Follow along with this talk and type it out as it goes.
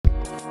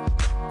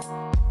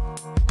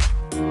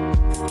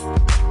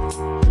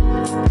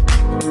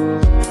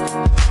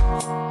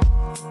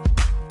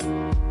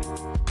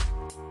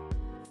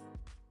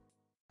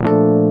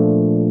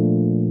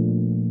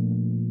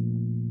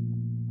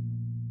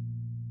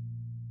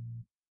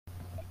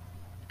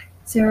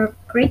So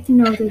great to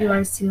know that you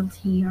are still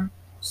here.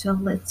 So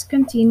let's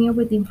continue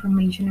with the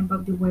information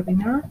about the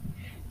webinar.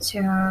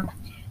 So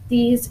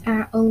this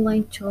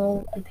online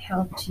tool it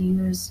helps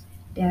use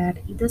that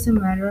it doesn't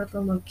matter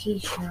the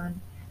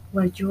location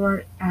where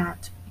you're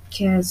at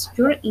because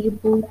you're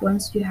able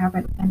once you have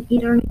an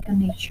internet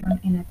connection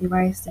and a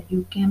device that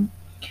you can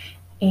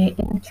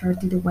enter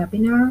to the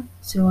webinar.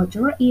 So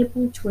you're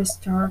able to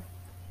start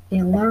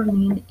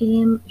learning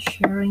and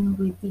sharing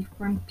with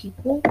different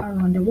people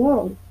around the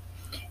world.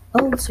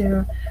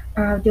 Also,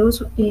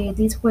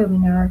 this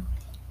webinar,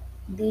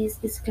 this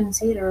is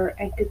considered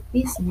a good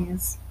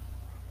business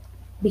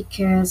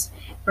because,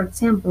 for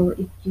example,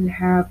 if you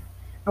have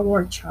a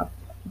workshop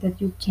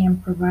that you can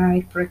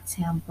provide, for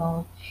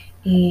example,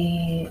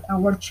 a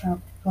workshop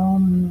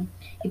from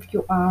if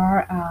you are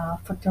a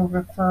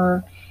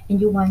photographer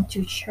and you want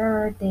to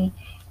share the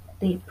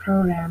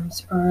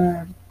programs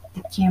or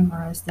the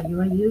cameras that you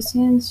are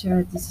using.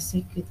 So this is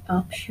a good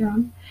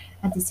option.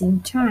 At the same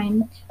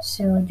time,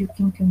 so you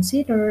can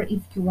consider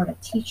if you are a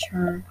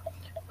teacher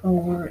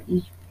or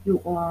if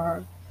you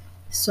are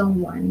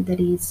someone that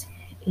is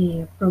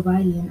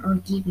providing or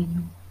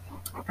giving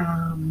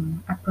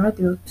a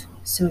product.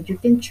 So you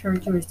can share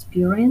your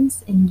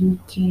experience and you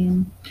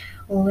can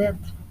let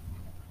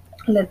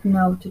let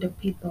know to the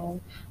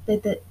people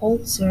that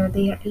also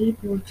they are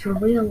able to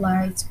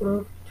realize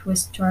or to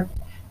start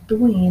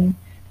doing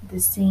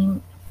the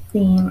same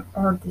thing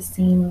or the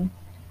same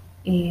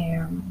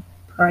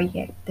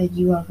project that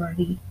you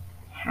already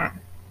have.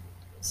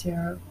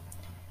 So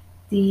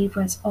this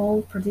was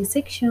all for this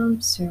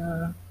section.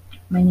 So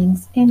my name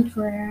is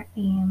Andrea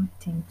and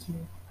thank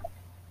you.